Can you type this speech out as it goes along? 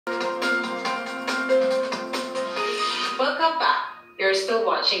we're still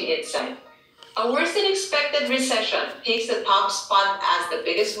watching its side. A worse than expected recession takes the top spot as the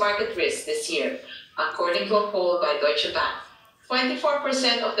biggest market risk this year, according to a poll by Deutsche Bank.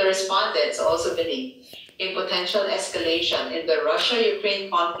 24% of the respondents also believe a potential escalation in the Russia-Ukraine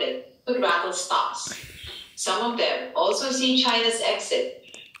conflict could rattle stocks. Some of them also see China's exit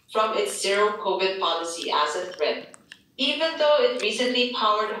from its zero COVID policy as a threat, even though it recently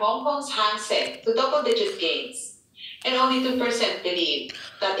powered Hong Kong's Hang Seng to double-digit gains. And only 2% believe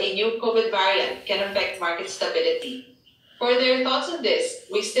that a new COVID variant can affect market stability. For their thoughts on this,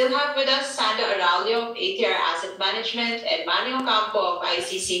 we still have with us Sandra Araulio of ATR Asset Management and Manny Ocampo of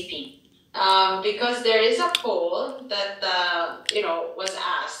ICCP. Because there is a poll that was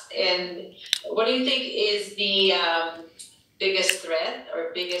asked, and what do you think is the biggest threat or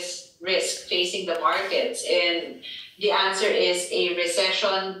biggest risk facing the markets? And the answer is a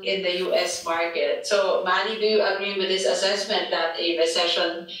recession in the U.S. market. So, Manny, do you agree with this assessment that a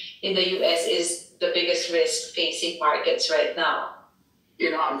recession in the U.S. is the biggest risk facing markets right now?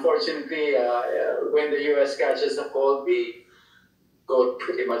 Unfortunately, when the U.S. catches a cold, we go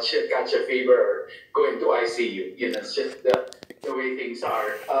pretty much catch a fever or go into ICU. It's just the way things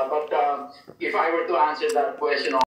are. But if I were to answer that question